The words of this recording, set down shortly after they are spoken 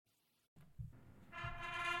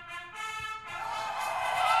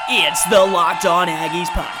It's the Locked On Aggies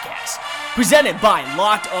podcast, presented by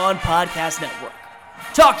Locked On Podcast Network,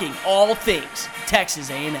 talking all things Texas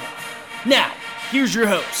A&M. Now, here's your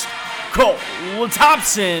host, Cole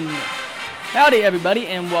Thompson. Howdy, everybody,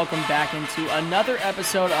 and welcome back into another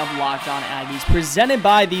episode of Locked On Aggies, presented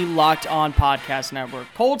by the Locked On Podcast Network.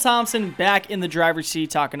 Cole Thompson back in the driver's seat,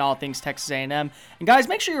 talking all things Texas A&M. And guys,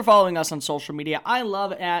 make sure you're following us on social media. I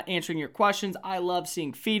love answering your questions. I love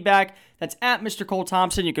seeing feedback. That's at Mr. Cole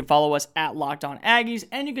Thompson. You can follow us at Locked On Aggies,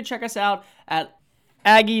 and you can check us out at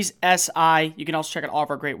Aggies SI. You can also check out all of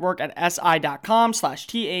our great work at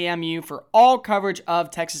si.com/TAMU for all coverage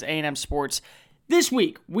of Texas A&M sports. This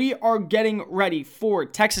week, we are getting ready for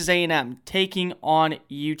Texas A&M taking on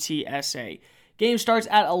UTSA. Game starts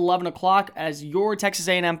at 11 o'clock as your Texas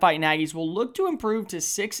A&M Fighting Aggies will look to improve to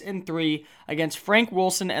 6-3 against Frank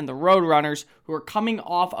Wilson and the Roadrunners, who are coming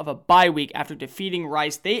off of a bye week after defeating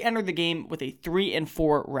Rice. They entered the game with a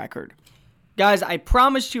 3-4 record. Guys, I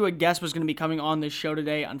promised you a guest was going to be coming on this show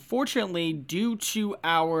today. Unfortunately, due to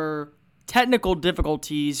our technical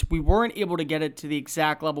difficulties, we weren't able to get it to the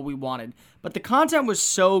exact level we wanted. But the content was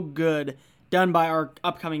so good done by our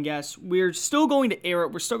upcoming guests. We're still going to air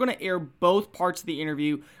it. We're still going to air both parts of the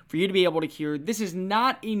interview for you to be able to hear. This is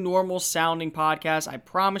not a normal sounding podcast. I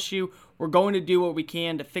promise you, we're going to do what we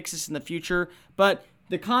can to fix this in the future. But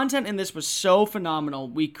the content in this was so phenomenal,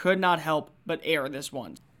 we could not help but air this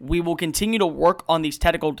one. We will continue to work on these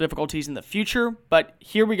technical difficulties in the future, but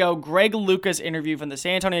here we go. Greg Lucas interview from the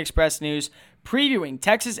San Antonio Express News previewing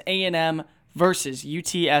Texas A&M versus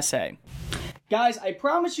UTSA. Guys, I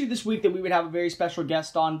promised you this week that we would have a very special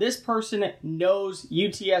guest on. This person knows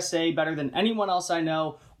UTSA better than anyone else I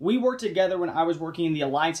know. We worked together when I was working in the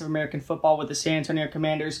Alliance of American Football with the San Antonio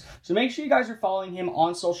Commanders. So make sure you guys are following him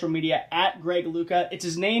on social media at Greg Luca. It's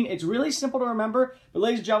his name. It's really simple to remember. But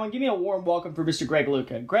ladies and gentlemen, give me a warm welcome for Mr. Greg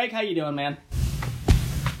Luca. Greg, how you doing, man?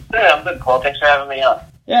 Hey, I'm good, Cole. Thanks for having me on.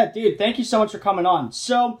 Yeah, dude, thank you so much for coming on.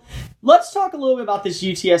 So let's talk a little bit about this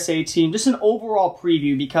UTSA team, just an overall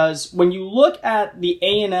preview, because when you look at the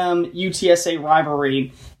A&M-UTSA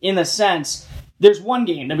rivalry, in the sense, there's one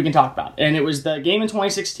game that we can talk about, and it was the game in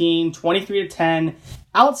 2016, 23-10.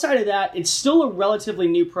 Outside of that, it's still a relatively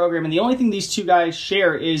new program, and the only thing these two guys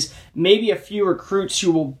share is maybe a few recruits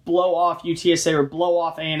who will blow off UTSA or blow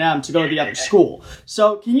off A&M to go to the other school.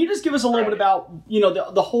 So can you just give us a little bit about,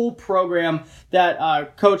 the whole program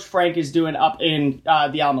that Coach Frank is doing up in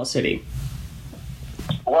the Alamo City?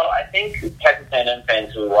 Well, I think Texas A&M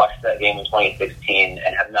fans who watched that game in 2016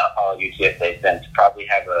 and have not followed UTSA since probably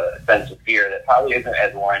have a sense of fear that probably isn't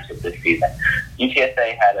as warranted this season.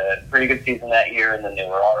 UTSA had a pretty good season that year, and then they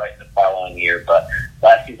were all right the following year. But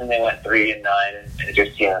last season they went 3-9, and their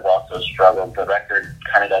team has also struggled. The record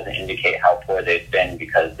kind of doesn't indicate how poor they've been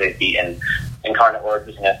because they've beaten Incarnate Word,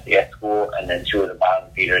 who's an FCS school, and then two of the bottom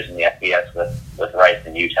feeders in the FBS with Rice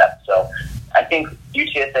and UTEP. So I think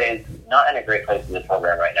UTSA is not in a great place in the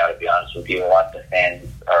program right now, to be honest with you. A lot of the fans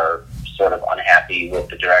are sort of unhappy with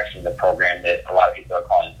the direction of the program, that a lot of people are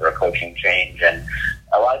calling for a coaching change, and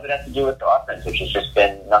a lot of it has to do with the offense, which has just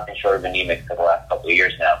been nothing short of anemic for the last couple of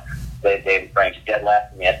years now. They ranked dead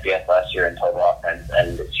last in the FBS last year in total offense,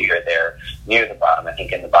 and this year they're near the bottom, I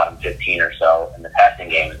think in the bottom 15 or so, and the passing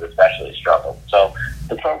game has especially struggled. So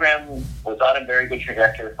the program was on a very good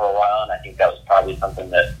trajectory for a while, and I think that was probably something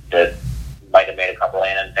that might have made a couple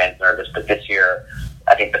A&M fans nervous, but this year,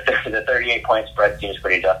 I think the 38-point spread seems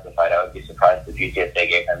pretty justified. I would be surprised if UTSA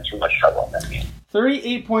gave them too much trouble in that game.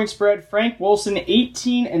 38-point spread. Frank Wilson,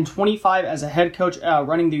 18-25 as a head coach,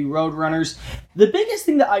 running the Roadrunners. The biggest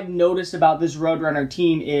thing that I've noticed about this Roadrunner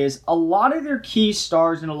team is a lot of their key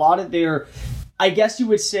stars and a lot of their, I guess you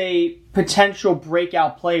would say, potential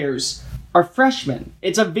breakout players are freshmen.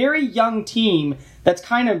 It's a very young team that's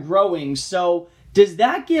kind of growing, so does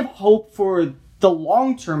that give hope for the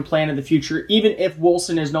long-term plan of the future, even if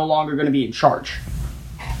Wilson is no longer going to be in charge?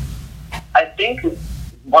 I think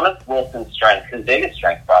one of Wilson's strengths, his biggest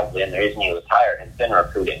strength probably, and the reason he was hired, has been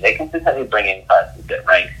recruiting. They consistently bring in classes that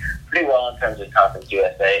rank pretty well in terms of Conference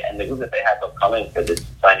USA, and the group that they have upcoming for this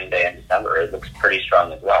signing day in December, it looks pretty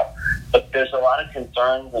strong as well. But there's a lot of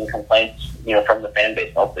concerns and complaints, from the fan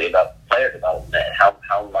base mostly about player development and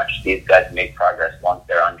how much these guys make progress once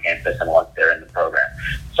they're on campus and once they're in the program.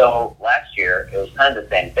 So last year, it was kind of the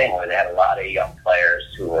same thing where they had a lot of young players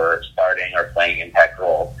who were starting or playing impact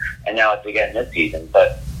roles, and now it's again this season.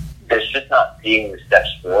 But there's just not seeing the steps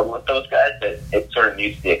forward with those guys that it sort of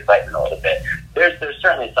mutes the excitement a little bit. There's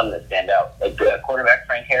certainly some that stand out. Like quarterback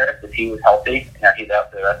Frank Harris, if he was healthy, now he's out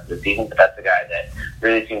for the rest of the season, but that's the guy that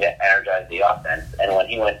really seemed to energize the offense. And when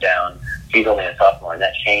he went down, he's only a sophomore, and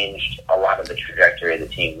that changed a lot of the trajectory of the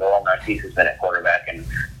team. Lowell Narcisse has been at quarterback, and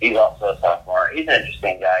he's also a sophomore. He's an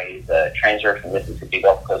interesting guy. He's a transfer from Mississippi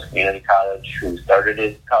Gulf Coast Community College who started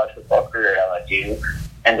his college football career at LSU,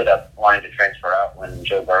 ended up wanting to transfer out when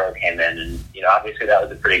Joe Burrow came in, and obviously that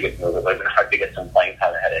was a pretty good move. It would have been hard to get some playing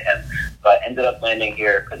time ahead of him, but ended up landing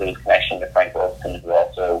here because of his connection to Frank Wilson, who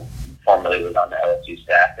also formerly was on the LSU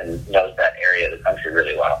staff and knows that area of the country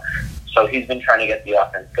really well. So he's been trying to get the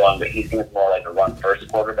offense going, but he seems more like a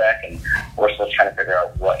run-first quarterback, and we're still trying to figure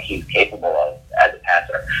out what he's capable of as a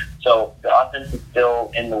passer. So the offense is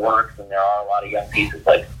still in the works, and there are a lot of young pieces,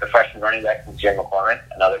 like the freshman running back Sincere McCormick,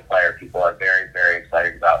 another player people are very, very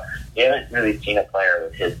excited about. You haven't really seen a player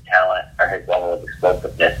with his talent or his level of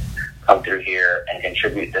explosiveness come through here and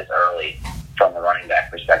contribute this early from the running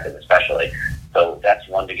back perspective especially. So that's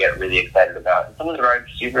one to get really excited about. And some of the wide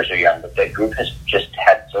receivers are young, but the group has just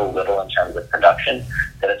had so little in terms of production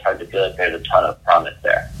that it's hard to feel like there's a ton of promise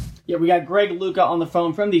there. Yeah, we got Greg Luca on the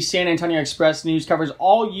phone from the San Antonio Express News. Covers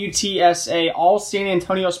all UTSA, all San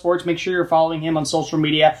Antonio sports. Make sure you're following him on social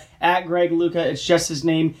media at Greg Luca. It's just his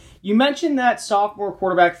name. You mentioned that sophomore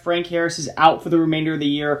quarterback Frank Harris is out for the remainder of the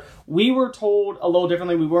year. We were told a little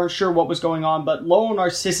differently. We weren't sure what was going on, but Lowell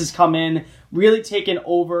Narcisse has come in, really taken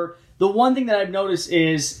over. The one thing that I've noticed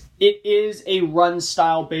is it is a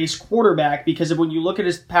run-style based quarterback because when you look at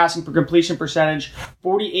his passing for completion percentage,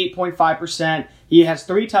 48.5%. He has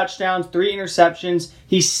 3 touchdowns, 3 interceptions.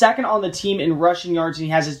 He's second on the team in rushing yards, and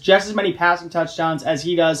he has just as many passing touchdowns as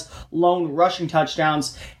he does lone rushing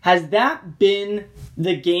touchdowns. Has that been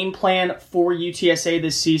the game plan for UTSA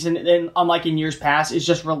this season? And unlike in years past, is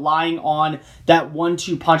just relying on that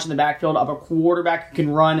 1-2 punch in the backfield of a quarterback who can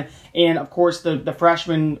run, and of course the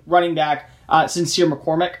freshman running back, Sincere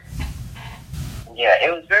McCormick? Yeah,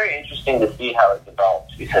 it was very interesting to see how it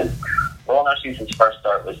developed because Lowell Narcisse's first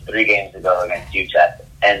start was 3 games ago against UTEP,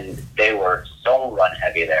 and they were so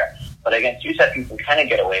run-heavy there. But against UTEP, you can kind of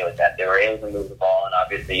get away with that. They were able to move the ball, and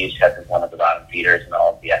obviously UTEP is one of the bottom feeders in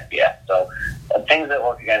all of the FBS. So things that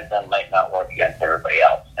work against them might not work against everybody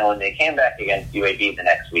else. And when they came back against UAB the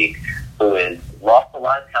next week, who has lost a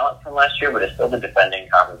lot of talent from last year, but is still the defending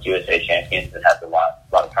Conference USA champions and has a lot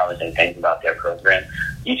of promising things about their program,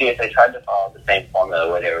 UTSA tried to follow the same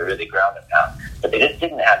formula where they were really ground and pound, but they just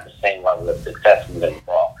didn't have the same level of success moving the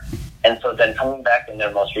ball. And so then coming back in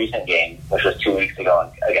their most recent game, which was 2 weeks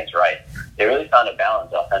ago against Rice, they really found a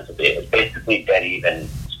balance offensively. It was basically dead even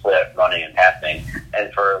split running and passing.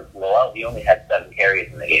 And for Lowell, he only had 7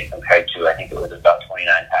 carries in the game compared to, I think it was about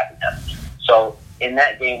 29 pass attempts. So in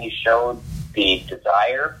that game, he showed the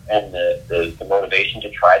desire and the motivation to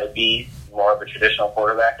try to be more of a traditional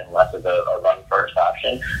quarterback and less of a run-first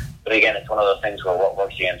option. But again, it's one of those things where what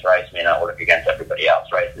works against Rice may not work against everybody else.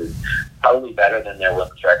 Rice is probably better than their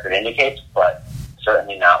wins record indicates, but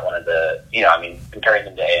certainly not one of the, comparing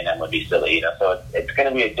them to A&M would be silly, So it's going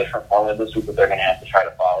to be a different formula this week that they're going to have to try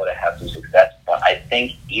to follow to have some success. But I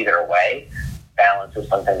think either way, balance is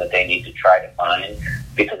something that they need to try to find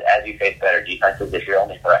because as you face better defenses, if you're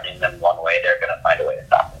only threatening them one way, they're going to find a way to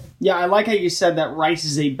stop them. Yeah, I like how you said that Rice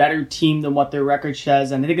is a better team than what their record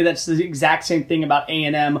says, and I think that's the exact same thing about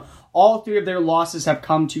A&M. All 3 of their losses have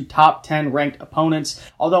come to top 10 ranked opponents,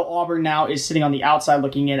 although Auburn now is sitting on the outside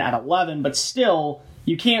looking in at 11, but still,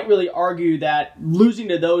 you can't really argue that losing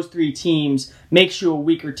to those 3 teams makes you a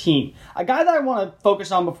weaker team. A guy that I want to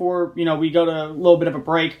focus on before we go to a little bit of a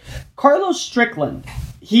break, Carlos Strickland.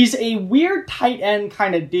 He's a weird tight end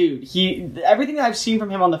kind of dude. Everything that I've seen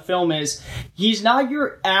from him on the film is he's not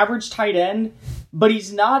your average tight end, but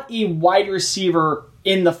he's not a wide receiver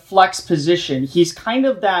in the flex position. He's kind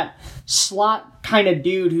of that slot kind of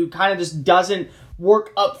dude who kind of just doesn't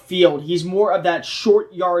work upfield. He's more of that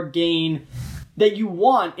short yard gain that you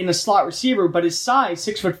want in a slot receiver, but his size,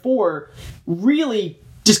 6'4", really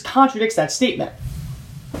just contradicts that statement.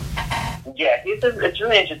 Yeah, it's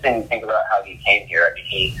really interesting to think about how he came here. I mean,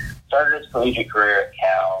 he started his collegiate career at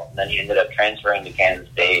Cal, and then he ended up transferring to Kansas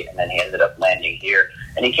State, and then he ended up landing here.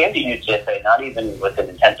 And he came to UTSA not even with an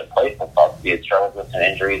intent to play football, because he had struggled with some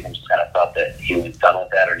injuries and just kind of thought that he was done with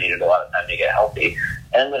that or needed a lot of time to get healthy.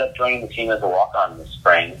 And ended up joining the team as a walk-on this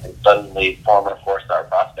spring, and suddenly former 4-star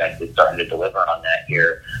prospect is starting to deliver on that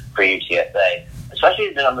here for UTSA.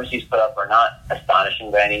 Especially the numbers he's put up are not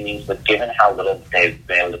astonishing by any means, but given how little they've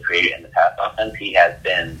been able to create in the pass offense, he has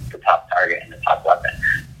been the top target and the top weapon.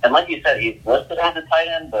 And like you said, he's listed as a tight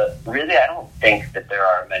end, but really I don't think that there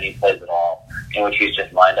are many plays at all in which he's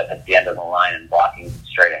just lined up at the end of the line and blocking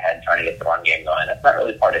straight ahead, trying to get the run game going. That's not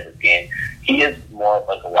really part of his game. He is more of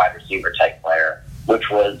like a wide receiver type player which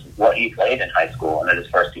was what he played in high school and in his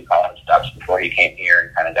first 2 college stops before he came here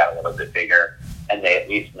and kind of got a little bit bigger, and they at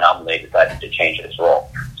least nominally decided to change his role.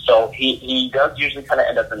 So he does usually kind of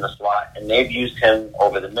end up in the slot, and they've used him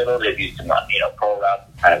over the middle. They've used him on, pro routes,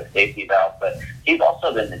 kind of a safety valve, but he's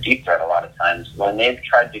also been the deep threat a lot of times. When they've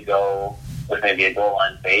tried to go with maybe a goal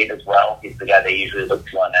line fade as well, he's the guy they usually look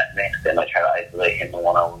to on that mix, and they try to isolate him in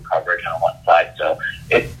one-on-one coverage on one side. So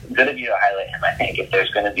it's good of you to highlight him. I think if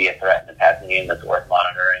there's going to be a threat in the passing game that's worth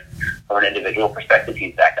monitoring from an individual perspective,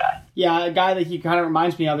 he's that guy. Yeah, a guy that he kind of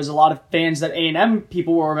reminds me of is a lot of fans that A&M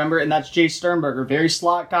people will remember, and that's Jay Sternberger. Very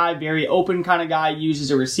slot guy, very open kind of guy, used as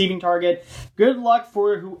a receiving target. Good luck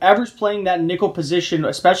for whoever's playing that nickel position,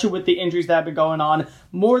 especially with the injuries that have been going on.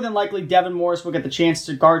 More than likely, Devin Morris will get the chance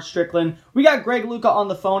to guard Strickland. We got Greg Luca on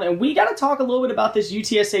the phone, and we got to talk a little bit about this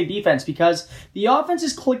UTSA defense, because the offense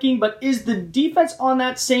is clicking, but is the defense on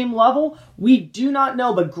that same level? We do not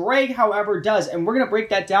know, but Greg, however, does, and we're going to break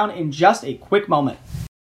that down in just a quick moment.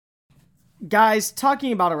 Guys,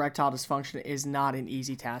 talking about erectile dysfunction is not an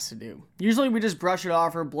easy task to do. Usually we just brush it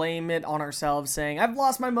off or blame it on ourselves, saying, I've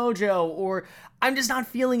lost my mojo, or I'm just not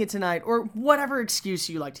feeling it tonight, or whatever excuse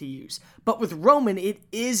you like to use. But with Roman, it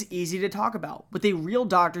is easy to talk about, with a real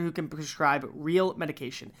doctor who can prescribe real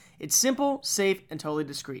medication. It's simple, safe, and totally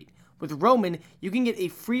discreet. With Roman, you can get a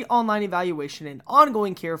free online evaluation and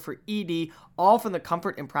ongoing care for ED, all from the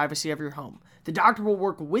comfort and privacy of your home. The doctor will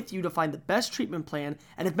work with you to find the best treatment plan,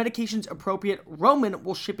 and if medication's appropriate, Roman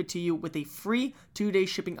will ship it to you with a free 2-day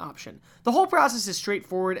shipping option. The whole process is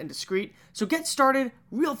straightforward and discreet, so get started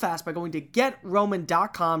real fast by going to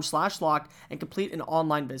getroman.com/locked and complete an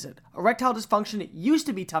online visit. Erectile dysfunction used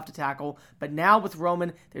to be tough to tackle, but now with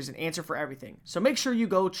Roman, there's an answer for everything. So make sure you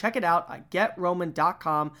go check it out at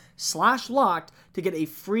getroman.com/locked to get a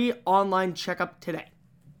free online checkup today.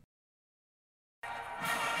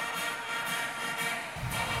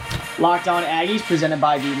 Locked On Aggies, presented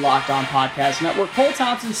by the Locked On Podcast Network. Cole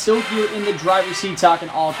Thompson still here in the driver's seat talking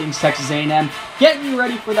all things Texas A&M, getting you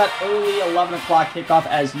ready for that early 11 o'clock kickoff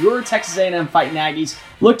as your Texas A&M Fighting Aggies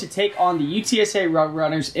look to take on the UTSA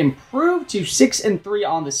Roadrunners, improve to 6-3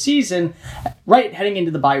 on the season, right heading into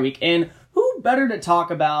the bye week. And who better to talk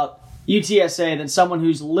about UTSA than someone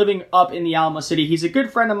who's living up in the Alamo City? He's a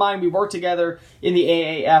good friend of mine. We work together in the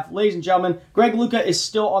AAF. Ladies and gentlemen, Greg Luca is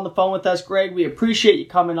still on the phone with us. Greg, we appreciate you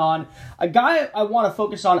coming on. A guy I want to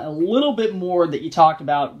focus on a little bit more that you talked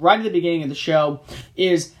about right at the beginning of the show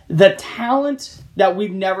is the talent that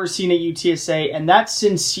we've never seen at UTSA, and that's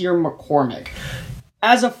Sincere McCormick.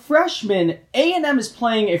 As a freshman, A&M is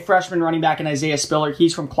playing a freshman running back in Isaiah Spiller.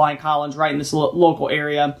 He's from Klein Collins, right in this local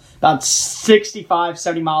area, about 65,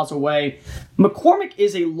 70 miles away. McCormick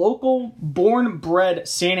is a local, born-bred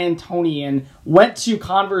San Antonian, went to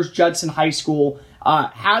Converse Judson High School,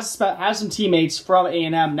 has some teammates from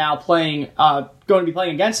A&M now going to be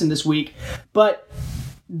playing against him this week. But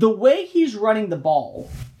the way he's running the ball,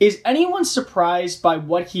 is anyone surprised by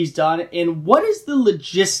what he's done, and what is the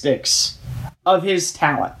logistics of his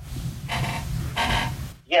talent?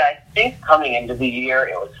 Yeah, I think coming into the year,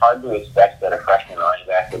 it was hard to expect that a freshman running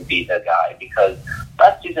back would be the guy, because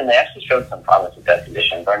last season they actually showed some promise with that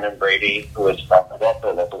condition. Brendan Brady, who is from the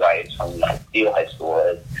local guy, he's from Steele High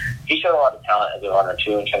School, he showed a lot of talent as a runner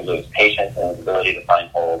too, in terms of his patience and his ability to find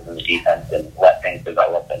holes in the defense and let things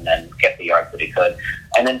develop and then get the yards that he could.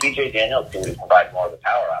 And then BJ Daniels seemed to provide more of a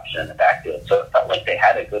power option in the backfield, so it felt like they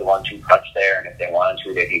had a good 1-2 punch there, and if they wanted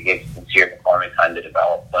to, they could give Sincere McCormick time to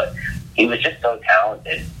develop. But he was just so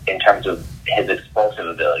talented in terms of his explosive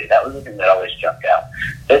ability. That was the thing that always jumped out.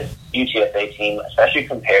 This UTSA team, especially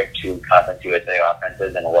compared to Conference USA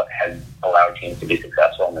offenses and what has allowed teams to be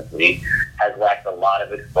successful in this league, has lacked a lot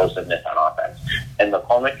of explosiveness on offense. And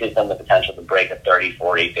McCormick gives them the potential to break a 30,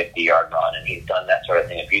 40, 50-yard run, and he's done that sort of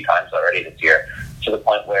thing a few times already this year, to the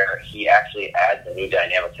point where he actually adds a new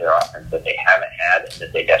dynamic to their offense that they haven't had and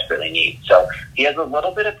that they desperately need. So he has a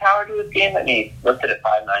little bit of power to his game. I mean, he's listed at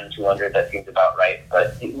 5'9", 200. That seems about right.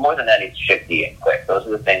 But more than that, he's shifty and quick. Those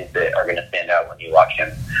are the things that are going to stand out when you watch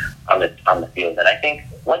him on the field. And I think,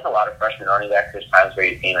 like a lot of freshman running backs, there's times where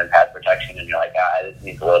you see him in pass protection and you're like, this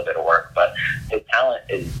needs a little bit of work. But his talent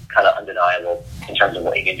is kind of undeniable in terms of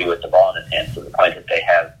what he can do with the ball in his hands, to the point that they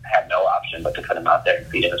have no option but to put him out there and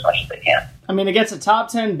feed him as much as they can. I mean, against a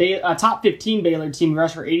top 15 Baylor team, he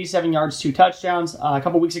rushed for 87 yards, 2 touchdowns. A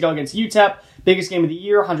couple weeks ago against UTEP, biggest game of the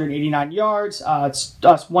year, 189 yards,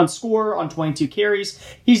 1 score on 22 carries.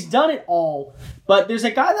 He's done it all. But there's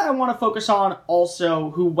a guy that I want to focus on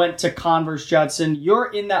also who went to Converse Judson.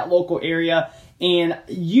 You're in that local area, and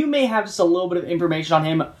you may have just a little bit of information on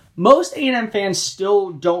him. most A&M fans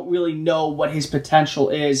still don't really know what his potential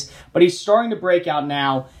is, but he's starting to break out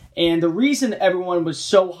now. And the reason everyone was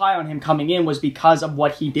so high on him coming in was because of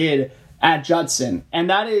what he did at Judson. And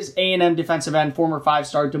that is A&M defensive end, former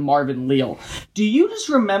 5-star DeMarvin Leal. Do you just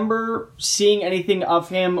remember seeing anything of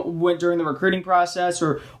him during the recruiting process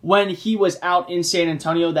or when he was out in San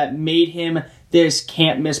Antonio that made him this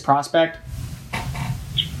can't-miss prospect?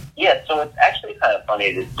 Yeah, so it's actually kind of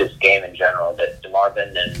funny, this game in general, that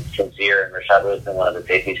DeMarvin and Sincere and Rashad Wilson, one of the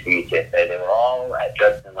safeties for UTSA, they were all at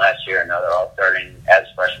Judson last year, and now they're all starting as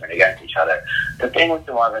freshmen against each other. The thing with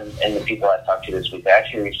DeMarvin and the people I've talked to this week, they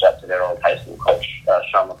actually reached out to their old high school coach,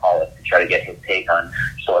 Sean McAuliffe, to try to get his take on,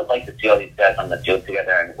 so I'd like to see all these guys on the field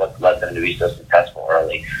together and what led them to be so successful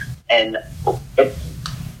early. And it's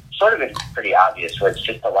sort of pretty obvious where it's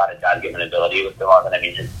just a lot of God-given ability with DeMarvin. I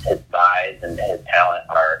mean, his size and his talent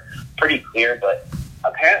are pretty clear, but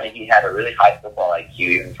apparently he had a really high football IQ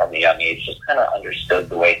even from a young age, just kind of understood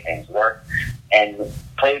the way things work and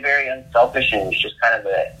played very unselfish and was just kind of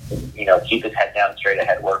a, keep his head down, straight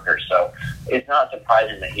ahead worker. So it's not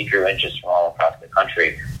surprising that he drew interest from all across the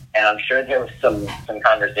country. And I'm sure there was some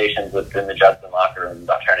conversations within the Judson locker room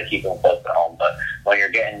about trying to keep him close to home. But when you're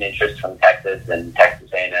getting interest from Texas and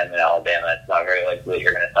Texas A&M and Alabama, it's not very likely that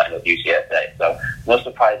you're going to sign with UTSA. So no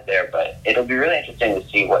surprise there. But it'll be really interesting to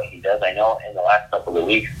see what he does. I know in the last couple of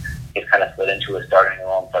weeks, he's kind of slid into a starting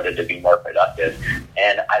role and started to be more productive.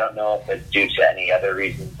 And I don't know if it's due to any other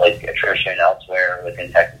reasons like attrition elsewhere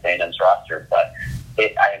within Texas A&M's roster. But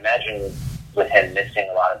I imagine with him missing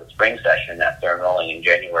a lot of the spring session after enrolling in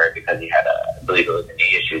January because he had I believe it was a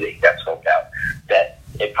knee issue that he got scoped out, that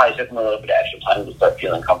it probably took him a little bit of extra time to start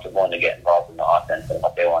feeling comfortable and to get involved in the offense and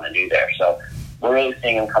what they want to do there. So we're really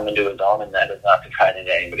seeing him come into his own, and that is not to try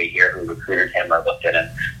into anybody here who recruited him or looked at him,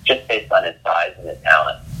 just based on his size and his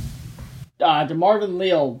talent. DeMarvin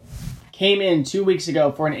Leal came in 2 weeks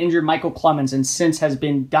ago for an injured Michael Clemens and since has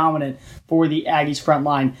been dominant for the Aggies front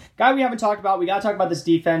line. Guy we haven't talked about, we got to talk about this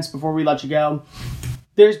defense before we let you go.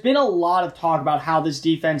 There's been a lot of talk about how this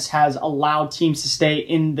defense has allowed teams to stay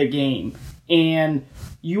in the game. And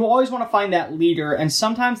you always want to find that leader, and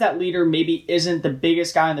sometimes that leader maybe isn't the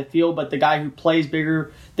biggest guy on the field, but the guy who plays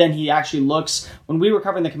bigger than he actually looks. When we were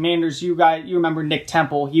covering the Commanders, you remember Nick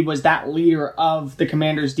Temple. He was that leader of the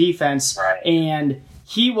Commanders defense, right. And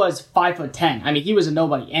he was 5'10". I mean, he was a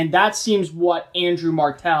nobody. And that seems what Andrew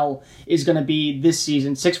Martell is going to be this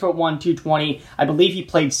season. 6'1", 220. I believe he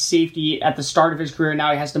played safety at the start of his career.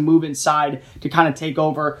 Now he has to move inside to kind of take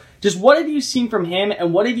over. Just what have you seen from him,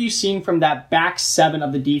 and what have you seen from that back seven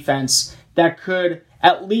of the defense that could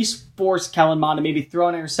at least force Kellen Mond to maybe throw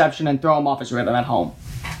an interception and throw him off his rhythm at home?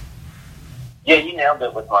 Yeah, you nailed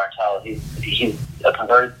it with Martell. He's a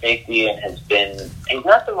converted safety and he's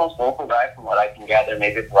not the most vocal guy from what I can gather.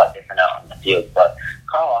 Maybe it's a lot different out on the field, but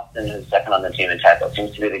Carl Austin, who's second on the team in tackle,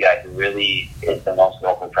 seems to be the guy who really is the most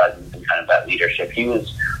vocal presence and kind of that leadership. He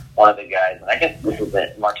was one of the guys, and I guess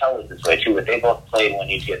Martell is this way too, but they both played when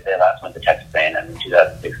UTSA last went to Texas A&M in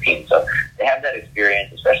 2016. So they have that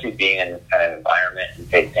experience, especially being in this kind of environment and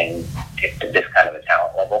facing this kind of a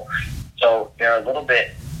talent level. So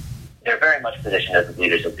they're very much positioned as the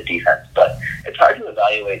leaders of the defense, but it's hard to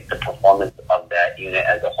evaluate the performance of that unit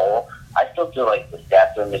as a whole. I still feel like the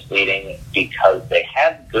stats are misleading because they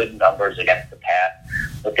have good numbers against the pass,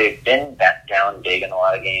 but they've been back down big in a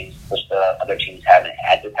lot of games, which the other teams haven't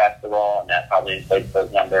had to pass the ball, and that probably inflates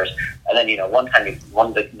those numbers. And then, one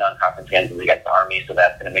of the non-conference games is against Army, so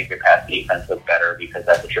that's going to make your pass defense look better because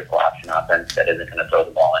that's a triple option offense that isn't going to throw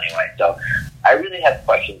the ball anyway. So I really have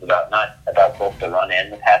questions about both the run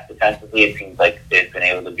and the pass defensively. It seems like they've been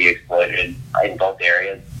able to be exploited in both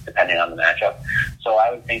areas depending on the matchup. So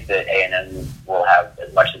I would think that A&M will have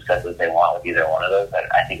as much success as they want with either one of those.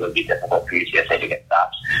 I think it would be difficult for UTSA to get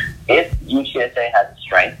stops. If UTSA has a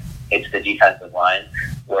strength, it's the defensive line,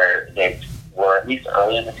 where they were, at least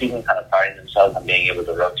early in the season, kind of priding themselves on being able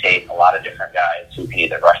to rotate a lot of different guys who can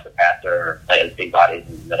either rush the passer or play as big bodies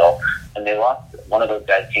in the middle. And they lost one of those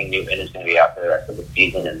guys. King Newton is going to be out for the rest of the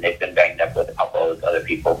season, and they've been banged up with a couple of other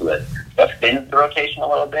people who have thinned the rotation a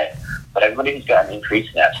little bit. But everybody who's gotten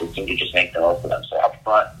increased snaps would seem to just make the most of them. So up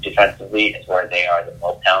front, defensively, is where they are the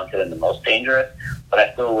most talented and the most dangerous. But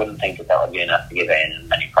I still wouldn't think that would be enough to give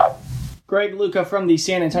A&M any problems. Greg Luca from the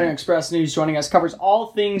San Antonio Express News joining us, covers all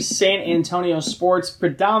things San Antonio sports,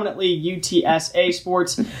 predominantly UTSA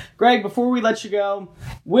sports. Greg, before we let you go,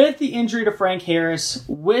 with the injury to Frank Harris,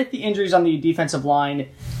 with the injuries on the defensive line,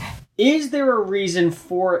 is there a reason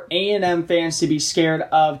for A&M fans to be scared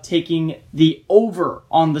of taking the over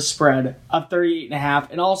on the spread of 38.5?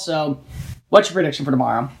 And also, what's your prediction for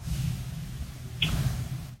tomorrow?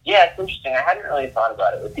 Yeah, it's interesting. I hadn't really thought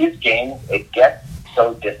about it. With these games, it gets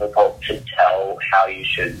so difficult to tell how you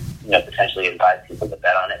should, potentially advise people to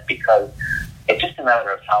bet on it because it's just a matter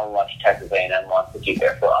of how much Texas A&M wants to keep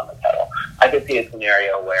their foot on the pedal. I could see a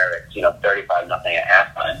scenario where it's, 35-0 at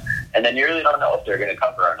halftime, and then you really don't know if they're going to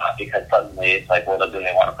cover or not because suddenly it's like, well, do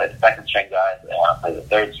they want to play the second-string guys? Do they want to play the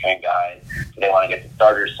third-string guys? Do they want to get the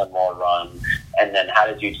starters some more run? And then how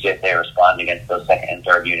does UTSA respond against those second and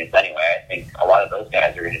third units anyway? I think a lot of those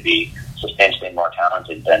guys are going to be substantially more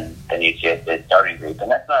talented than UTSA's starting group.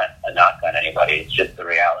 And that's not a knock on anybody. It's just the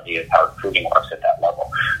reality of how recruiting works at that level.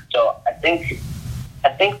 So I think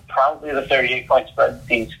probably the 38-point spread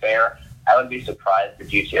seems fair. I would be surprised if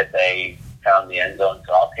UTSA found the end zone.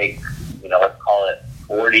 So I'll take, let's call it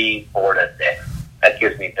 44-6. That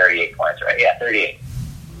gives me 38 points, right? Yeah, 38.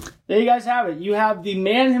 There you guys have it. You have the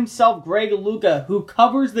man himself, Greg Luca, who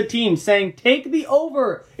covers the team, saying, take the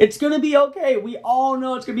over. It's going to be okay. We all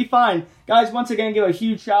know it's going to be fine. Guys, once again, give a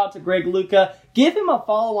huge shout out to Greg Luca. Give him a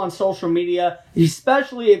follow on social media,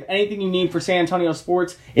 especially if anything you need for San Antonio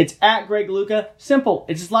sports. It's at Greg Luca. Simple.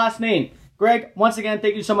 It's his last name. Greg, once again,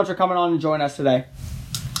 thank you so much for coming on and joining us today.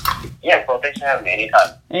 Yeah, well, thanks for having me.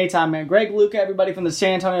 Anytime. Anytime, man. Greg Luca, everybody from the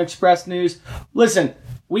San Antonio Express News. Listen,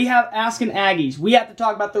 we have Asking Aggies. We have to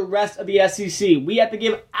talk about the rest of the SEC. We have to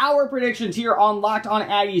give our predictions here on Locked On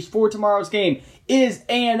Aggies for tomorrow's game. Is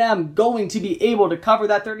A&M going to be able to cover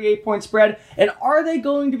that 38-point spread? And are they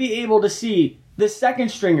going to be able to see the second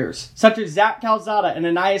stringers, such as Zach Calzada and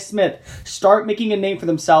Anaya Smith, start making a name for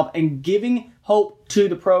themselves and giving hope to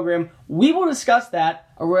the program? We will discuss that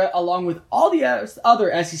along with all the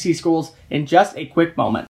other SEC schools in just a quick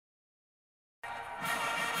moment.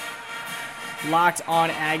 Locked On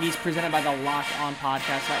Aggies, presented by the Locked On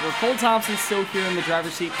Podcast Network. Cole Thompson still here in the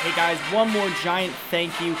driver's seat. Hey guys, one more giant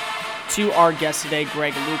thank you to our guest today,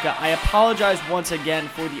 Greg Luca. I apologize once again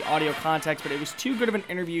for the audio context, but it was too good of an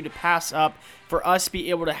interview to pass up for us to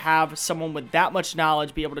be able to have someone with that much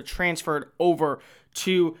knowledge be able to transfer it over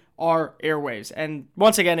to our airwaves. And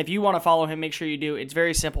once again, if you want to follow him, make sure you do. It's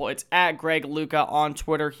very simple. It's at Greg Luca on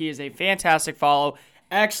Twitter. He is a fantastic follow.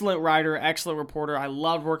 Excellent writer, excellent reporter. I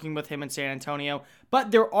loved working with him in San Antonio.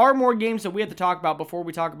 But there are more games that we have to talk about before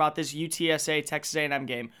we talk about this UTSA Texas A&M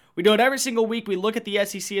game. We do it every single week. We look at the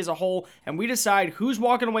SEC as a whole, and we decide who's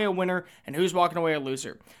walking away a winner and who's walking away a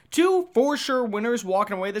loser. Two for sure winners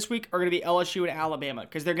walking away this week are going to be LSU and Alabama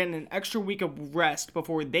because they're getting an extra week of rest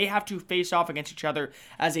before they have to face off against each other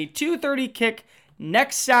as a 2:30 kick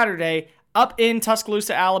next Saturday up in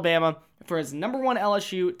Tuscaloosa, Alabama, for as number one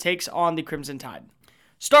LSU takes on the Crimson Tide.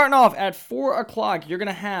 Starting off at 4 o'clock, you're going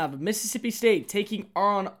to have Mississippi State taking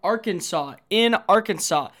on Arkansas in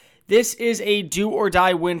Arkansas. This is a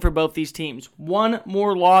do-or-die win for both these teams. One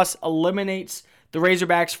more loss eliminates the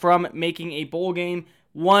Razorbacks from making a bowl game.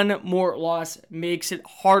 One more loss makes it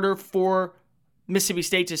harder for Mississippi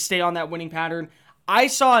State to stay on that winning pattern. I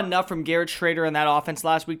saw enough from Garrett Schrader in that offense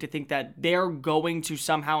last week to think that they're going to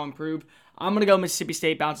somehow improve. I'm going to go Mississippi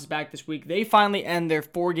State bounces back this week. They finally end their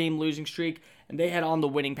 4-game losing streak, and they head on the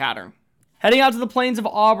winning pattern. Heading out to the plains of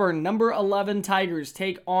Auburn, number 11 Tigers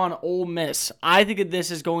take on Ole Miss. I think that this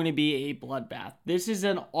is going to be a bloodbath. This is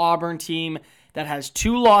an Auburn team that has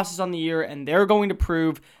 2 losses on the year, and they're going to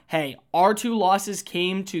prove, hey, our 2 losses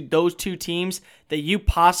came to those 2 teams that you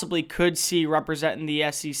possibly could see representing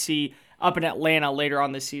the SEC up in Atlanta later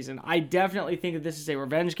on this season. I definitely think that this is a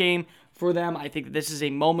revenge game for them. I think that this is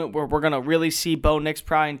a moment where we're going to really see Bo Nix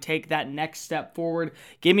Prine take that next step forward.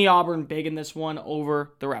 Give me Auburn big in this one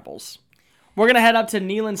over the Rebels. We're going to head up to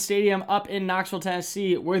Neyland Stadium up in Knoxville,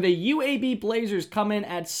 Tennessee, where the UAB Blazers come in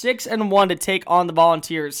at 6-1 to take on the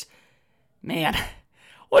Volunteers. Man,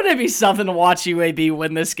 wouldn't it be something to watch UAB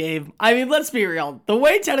win this game? I mean, let's be real. The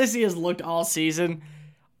way Tennessee has looked all season,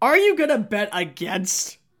 are you going to bet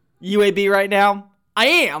against UAB right now? I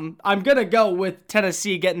am. I'm going to go with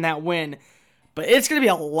Tennessee getting that win, but it's going to be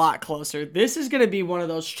a lot closer. This is going to be one of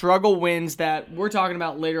those struggle wins that we're talking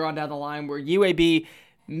about later on down the line where UAB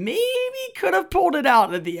maybe could have pulled it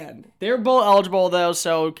out at the end. They're bowl eligible, though,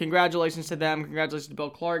 so congratulations to them. Congratulations to Bill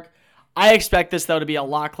Clark. I expect this, though, to be a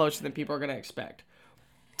lot closer than people are going to expect.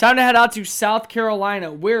 Time to head out to South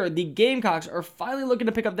Carolina, where the Gamecocks are finally looking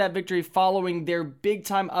to pick up that victory following their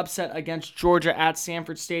big-time upset against Georgia at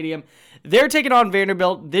Sanford Stadium. They're taking on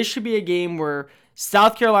Vanderbilt. This should be a game where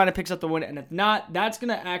South Carolina picks up the win, and if not, that's going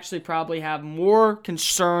to actually probably have more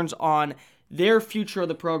concerns on their future of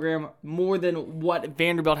the program more than what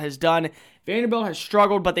Vanderbilt has done. Vanderbilt has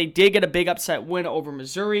struggled, but they did get a big upset win over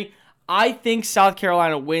Missouri. I think South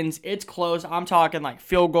Carolina wins. It's close. I'm talking like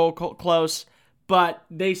field goal close, but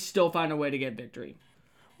they still find a way to get victory.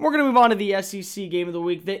 We're going to move on to the SEC game of the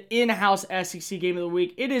week, the in-house SEC game of the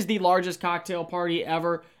week. It is the largest cocktail party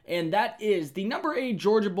ever, and that is the number 8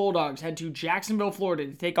 Georgia Bulldogs head to Jacksonville, Florida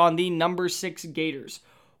to take on the number 6 Gators.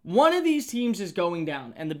 One of these teams is going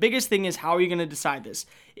down, and the biggest thing is how are you going to decide this?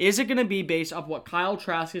 Is it going to be based off what Kyle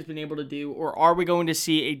Trask has been able to do, or are we going to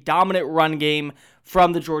see a dominant run game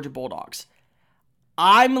from the Georgia Bulldogs?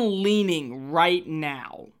 I'm leaning right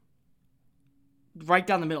now right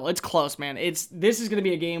down the middle. It's close, man. This is going to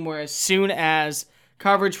be a game where as soon as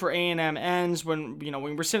coverage for A&M ends, when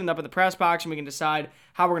we're sitting up in the press box and we can decide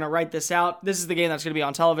how we're going to write this out, this is the game that's going to be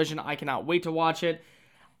on television. I cannot wait to watch it.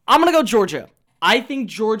 I'm going to go Georgia. I think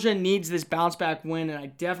Georgia needs this bounce-back win, and I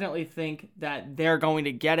definitely think that they're going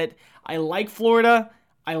to get it. I like Florida.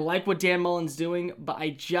 I like what Dan Mullen's doing, but I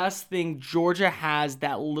just think Georgia has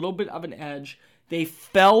that little bit of an edge. They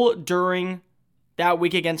fell during that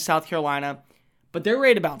week against South Carolina, but they're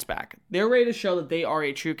ready to bounce back. They're ready to show that they are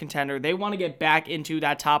a true contender. They want to get back into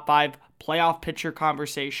that top 5 playoff pitcher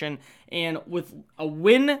conversation, and with a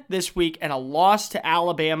win this week and a loss to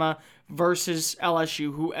Alabama versus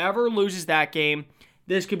LSU, whoever loses that game,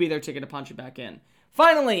 this could be their ticket to punch it back in.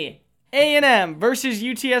 Finally, A&M versus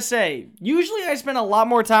UTSA. Usually I spend a lot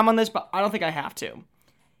more time on this, but I don't think I have to.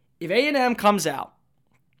 If A&M comes out,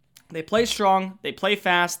 they play strong, they play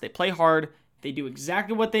fast, they play hard, they do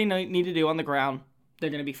exactly what they need to do on the ground,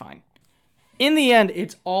 they're going to be fine. In the end,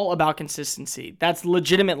 it's all about consistency. That's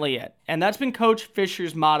legitimately it. And that's been Coach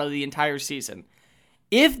Fisher's motto the entire season.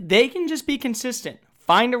 If they can just be consistent,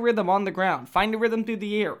 find a rhythm on the ground, find a rhythm through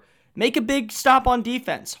the air, make a big stop on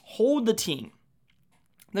defense, hold the team,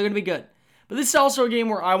 they're going to be good. But this is also a game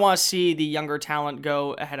where I want to see the younger talent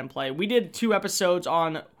go ahead and play. We did 2 episodes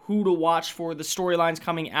on who to watch for the storylines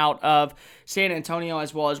coming out of San Antonio,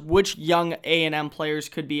 as well as which young A&M players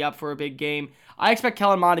could be up for a big game. I expect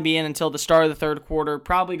Kellen Mond to be in until the start of the third quarter,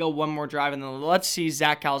 probably go one more drive, and then let's see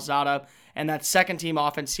Zach Calzada and that second-team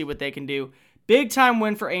offense see what they can do. Big-time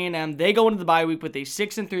win for A&M. They go into the bye week with a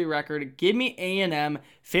 6-3 record. Give me A&M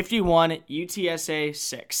 51, UTSA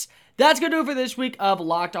 6. That's going to do it for this week of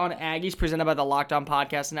Locked On Aggies, presented by the Locked On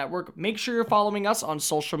Podcast Network. Make sure you're following us on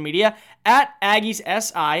social media at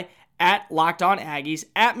AggiesSI, at Locked On Aggies,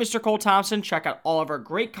 at Mr. Cole Thompson. Check out all of our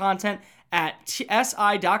great content at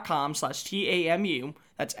si.com/TAMU.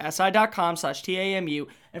 That's si.com/TAMU.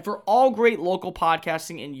 And for all great local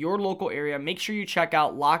podcasting in your local area, make sure you check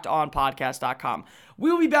out LockedOnPodcast.com. We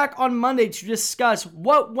will be back on Monday to discuss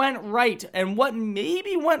what went right and what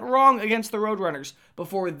maybe went wrong against the Roadrunners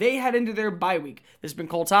before they head into their bye week. This has been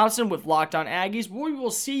Cole Thompson with Locked On Aggies. We will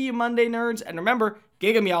see you Monday, nerds. And remember,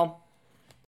 gig 'em, y'all.